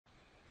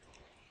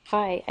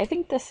Hi, I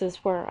think this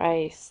is where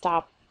I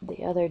stopped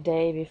the other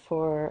day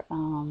before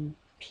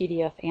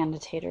PDF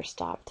Annotator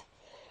stopped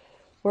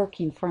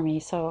working for me.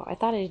 So I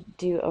thought I'd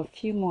do a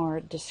few more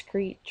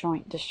discrete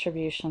joint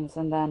distributions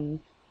and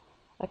then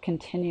a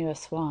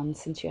continuous one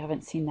since you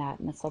haven't seen that,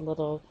 and it's a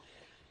little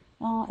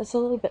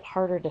bit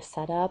harder to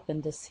set up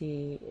and to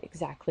see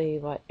exactly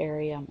what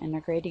area I'm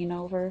integrating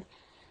over.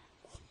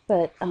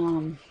 But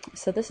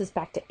so this is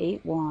back to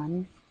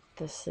 8.1.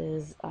 This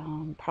is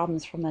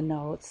problems from the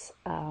notes.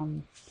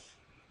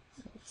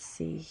 Let's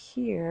see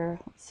here.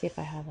 Let's see if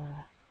I have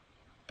a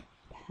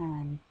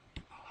pen.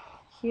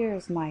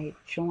 Here's my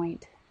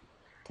joint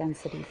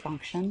density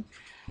function.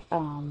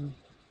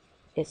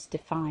 It's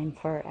defined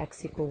for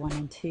x equal 1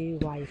 and 2,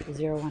 y equals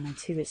 0, 1, and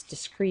 2. It's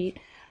discrete.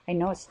 I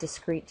know it's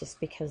discrete just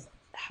because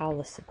how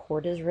the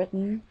support is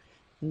written.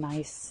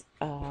 Nice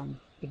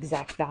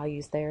exact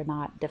values there,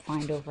 not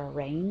defined over a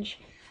range.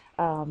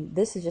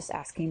 This is just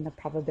asking the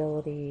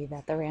probability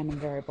that the random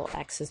variable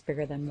x is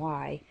bigger than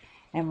y.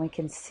 And we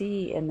can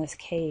see in this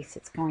case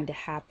it's going to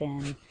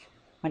happen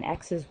when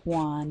x is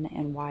 1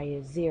 and y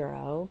is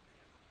 0,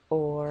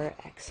 or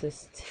x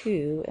is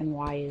 2 and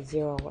y is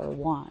 0 or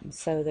 1.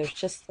 So there's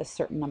just a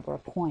certain number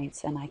of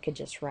points, and I could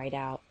just write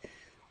out,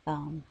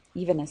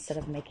 even instead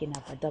of making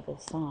up a double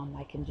sum,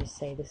 I can just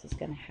say this is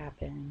going to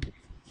happen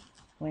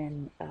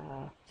when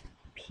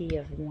p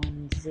of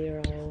 1,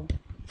 0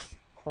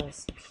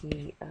 plus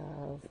p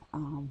of,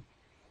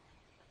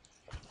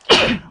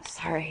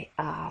 sorry,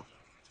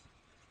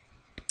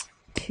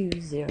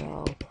 2,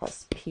 0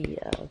 plus p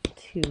of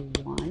 2,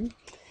 1.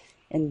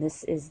 And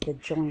this is the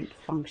joint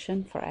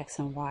function for x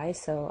and y,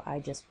 so I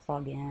just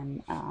plug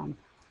in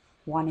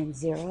 1 and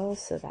 0,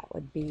 so that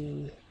would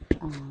be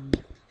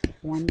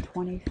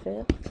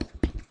 1/25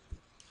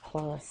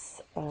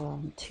 plus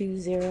 2,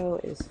 0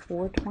 is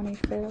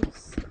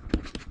 4/25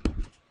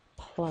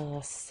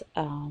 plus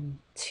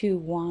 2,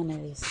 1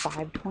 is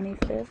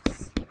 5/25.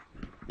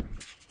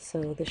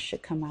 So this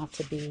should come out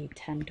to be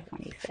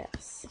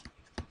 10/25.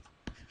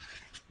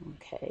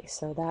 Okay,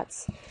 so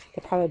that's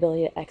the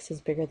probability that x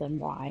is bigger than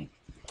y.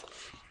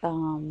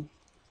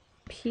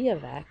 P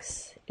of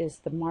x is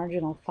the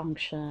marginal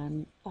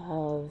function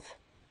of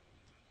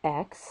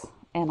x,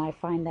 and I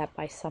find that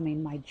by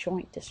summing my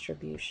joint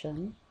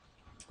distribution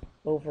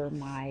over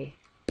my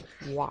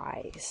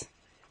y's.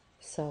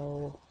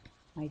 So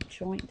my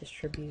joint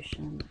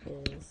distribution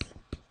is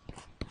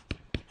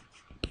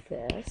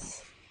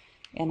this,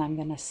 and I'm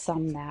going to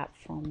sum that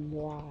from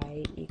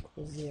y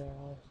equals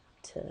 0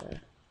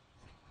 to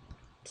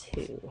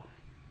 2.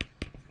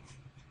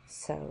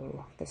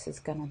 So this is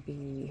going to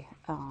be,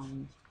 let's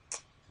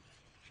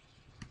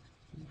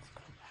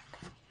go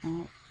back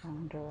up,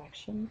 wrong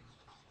direction.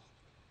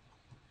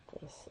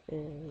 This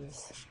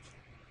is,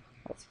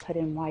 let's put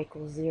in y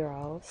equals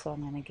 0, so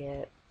I'm going to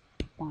get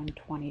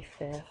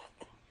 1/25.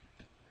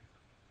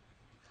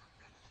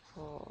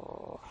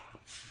 Oh,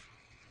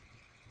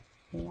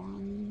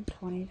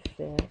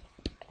 1/25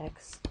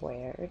 x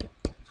squared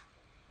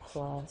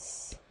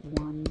plus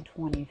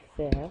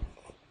 1/25.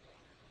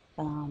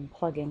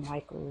 Plug in y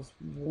equals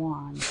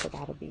 1, so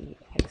that'll be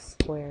x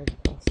squared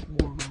plus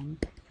 1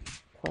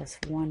 plus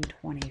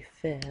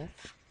 1/25.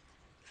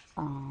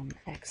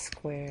 X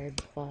squared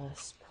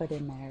plus, put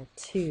in there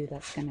 2,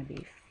 that's going to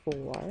be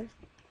 4.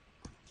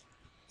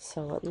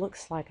 So it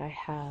looks like I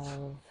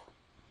have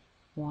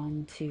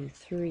 1, 2,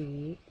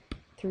 3,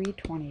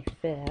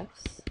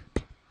 3/25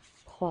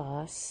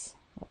 plus,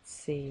 let's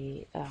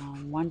see,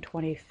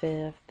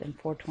 1/25 and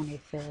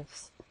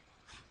 4/25.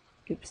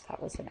 Oops,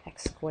 that was an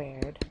x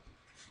squared.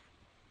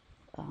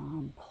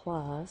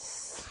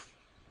 Plus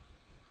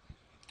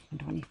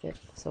 1/25,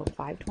 so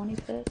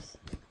 5/25.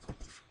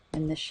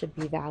 And this should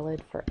be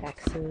valid for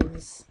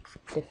x's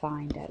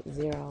defined at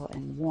 0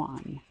 and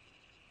 1,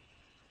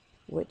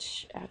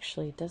 which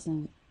actually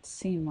doesn't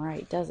seem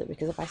right, does it?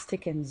 Because if I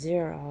stick in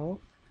 0,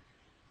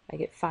 I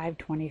get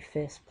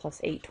 5/25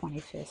 plus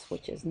 8/25,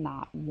 which is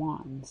not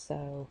 1.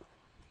 So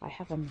I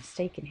have a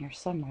mistake in here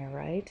somewhere,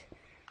 right?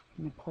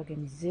 When I plug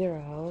in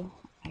 0,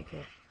 I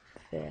get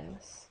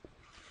this.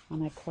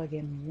 When I plug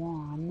in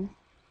 1,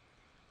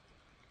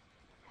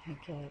 I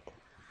get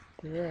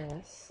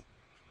this.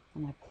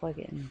 When I plug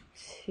in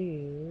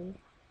 2,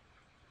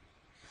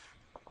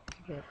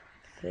 I get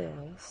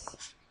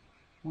this.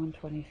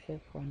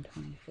 1/25,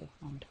 1/25,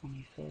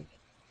 1/25.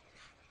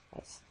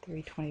 That's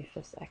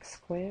 3/25 x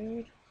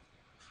squared.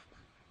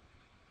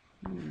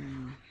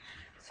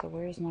 So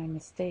where's my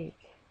mistake?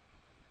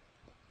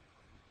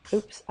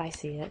 Oops, I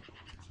see it.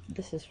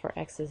 This is for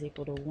x is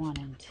equal to 1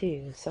 and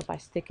 2. So if I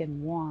stick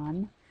in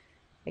 1,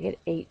 I get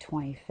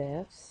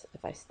 8/25.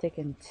 If I stick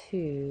in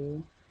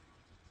 2,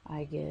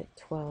 I get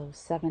 12,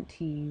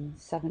 17,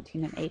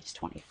 17 and 8 is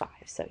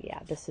 25. So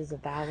yeah, this is a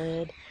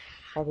valid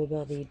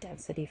probability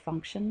density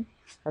function,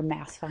 or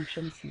mass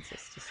function since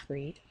it's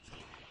discrete.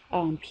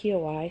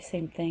 POI,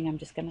 same thing. I'm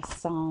just going to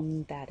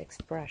sum that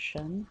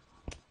expression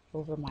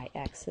over my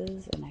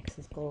x's, and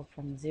x's go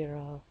from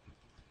 0,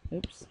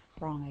 oops,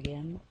 wrong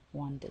again,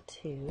 1 to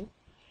 2.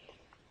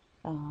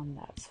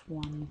 That's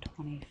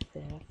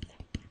 1/25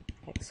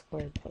 x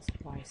squared plus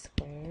y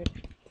squared.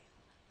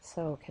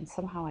 So can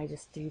somehow I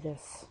just do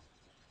this?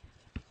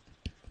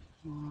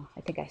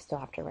 I think I still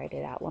have to write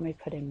it out. Let me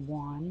put in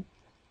 1.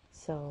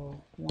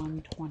 So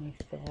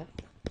 1/25,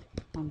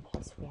 1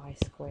 plus y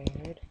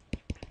squared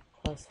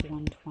plus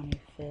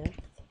 1/25.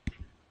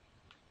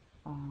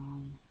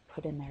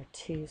 Put in there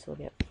 2, so we'll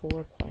get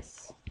 4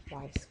 plus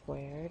y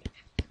squared.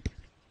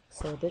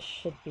 So this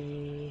should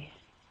be,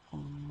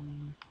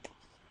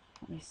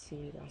 let me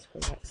see, y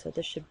squared. So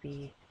this should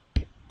be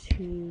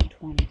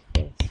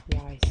 2/25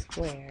 y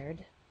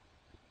squared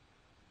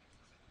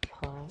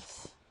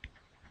plus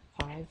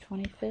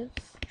 5/25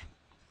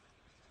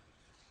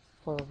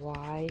 for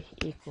y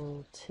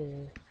equal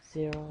to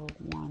 0,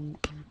 1,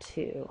 and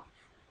 2.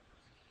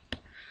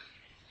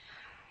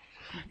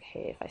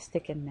 Okay, if I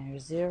stick in there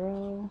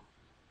 0,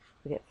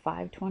 we get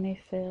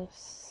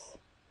 5/25,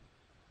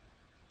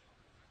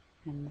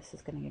 and this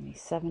is going to give me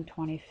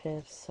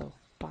 7/25, so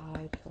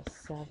 5 plus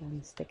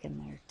 7, stick in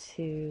there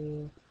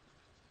 2,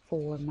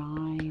 4,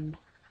 9.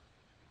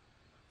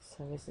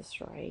 So is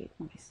this right?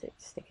 Let me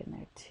stick in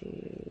there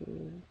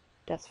 2.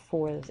 That's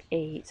 4 is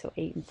 8, so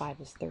 8 and 5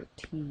 is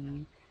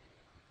 13.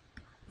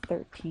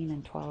 13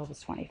 and 12 is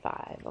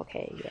 25.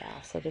 Okay,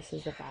 yeah, so this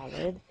is a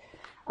valid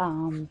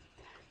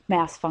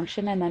mass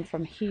function. And then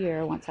from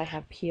here, once I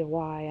have p of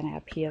y and I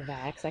have p of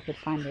x, I could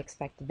find the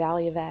expected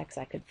value of x.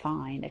 I could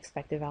find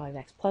expected value of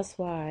x plus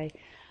y.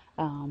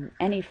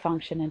 Any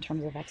function in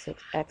terms of x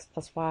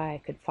plus y I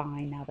could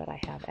find now that I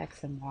have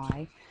x and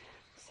y.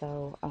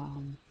 So,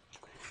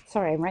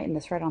 sorry, I'm writing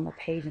this right on the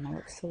page and it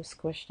looks so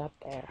squished up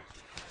there.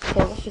 So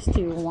let's just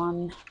do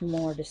one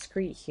more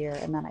discrete here,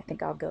 and then I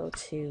think I'll go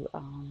to, I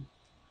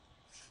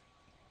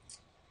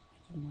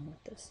don't know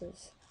what this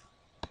is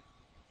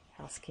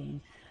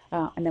asking.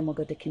 And then we'll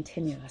go to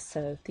continuous.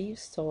 So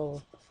thieves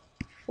stole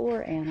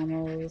 4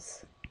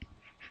 animals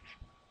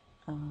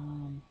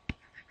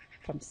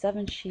from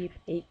 7 sheep,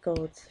 8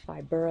 goats,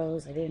 5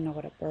 burros. I didn't know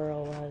what a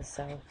burro was,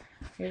 so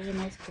here's a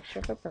nice picture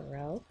of a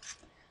burro.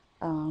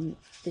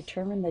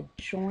 Determine the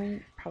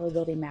joint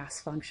probability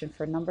mass function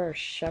for number of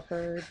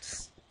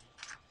shepherds.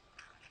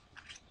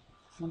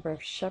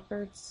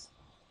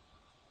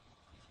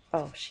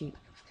 Oh, sheep.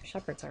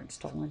 Shepherds aren't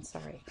stolen,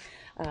 sorry.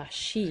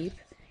 Sheep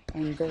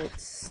and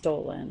goats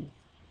stolen.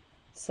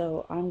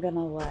 So I'm going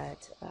to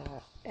let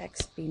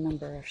x be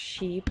number of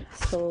sheep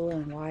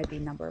stolen, y be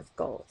number of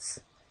goats.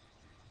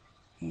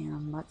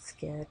 And let's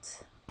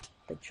get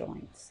the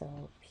joint.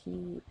 So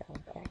p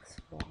of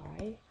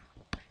xy.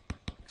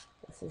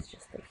 This is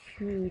just a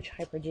huge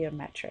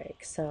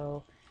hypergeometric.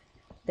 So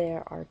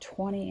there are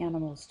 20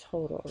 animals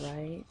total,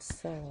 right?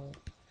 So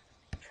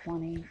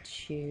 20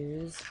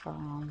 choose.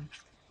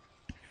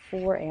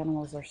 4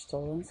 animals are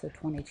stolen, so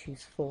 20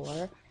 choose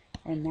 4.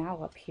 And now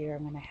up here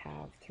I'm going to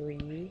have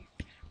 3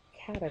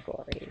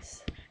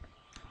 categories.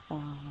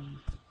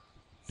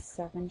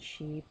 7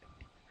 sheep,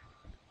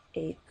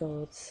 8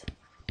 goats,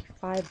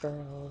 5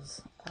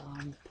 burros.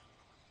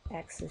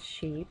 X is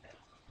sheep,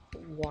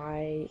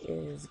 Y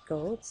is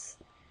goats,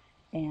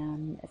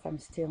 and if I'm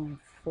stealing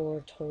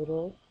 4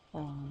 total,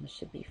 it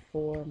should be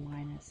 4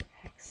 minus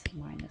X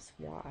minus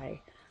Y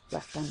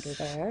left under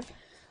there.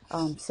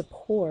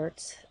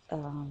 Support,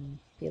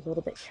 be a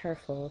little bit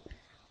careful.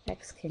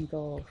 X can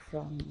go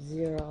from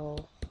 0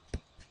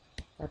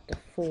 up to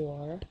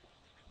 4.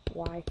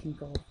 Y can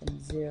go from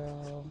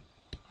 0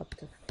 up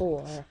to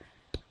 4,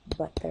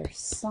 but their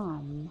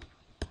sum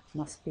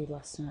must be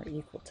less than or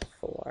equal to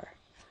 4,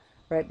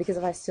 right? Because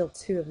if I steal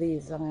 2 of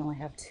these, then I only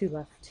have 2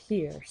 left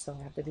here, so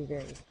I have to be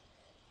very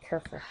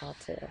careful how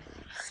to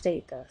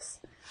state this.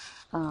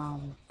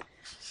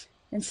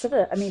 Instead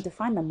of, to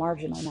find the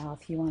marginal now,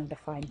 if you wanted to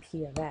find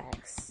p of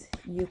x,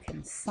 you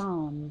can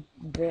sum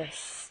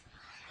this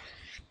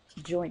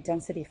joint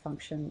density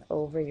function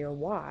over your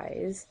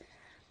y's,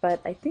 but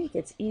I think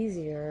it's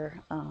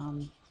easier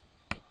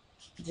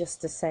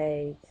just to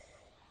say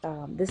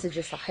this is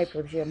just a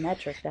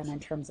hypergeometric then in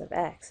terms of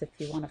x if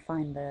you want to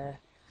find the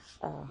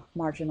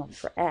marginal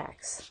for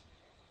x.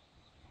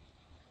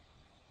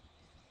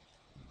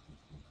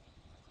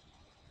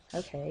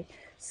 Okay,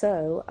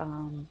 so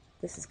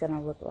this is going to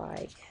look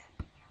like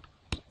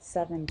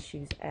 7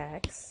 choose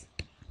x,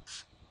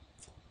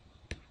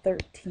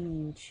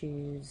 13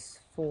 choose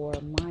 4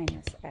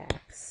 minus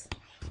x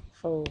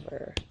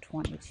over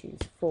 20 choose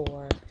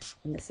 4,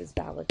 and this is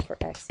valid for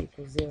x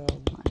equals 0, 1,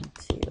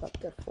 2, up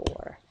to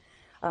 4.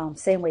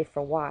 Same way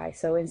for y.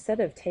 So instead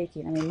of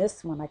taking,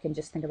 this one I can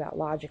just think about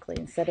logically.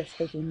 Instead of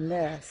taking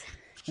this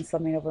and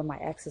summing over my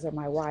x's or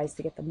my y's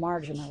to get the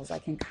marginals, I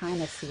can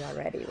kind of see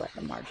already what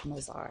the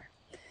marginals are.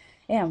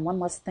 And one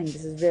last thing,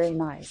 this is very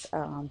nice.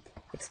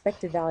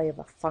 Expected value of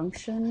a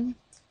function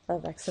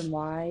of x and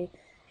y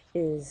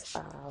is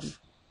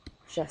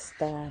just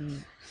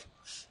then,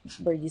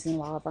 we're using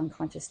law of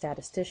unconscious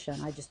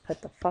statistician. I just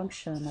put the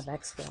function of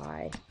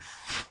xy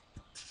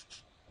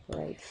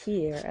right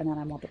here, and then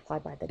I multiply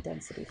by the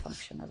density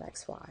function of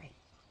xy.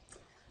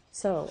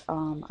 So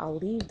I'll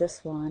leave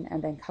this one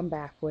and then come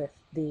back with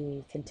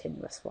the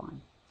continuous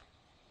one.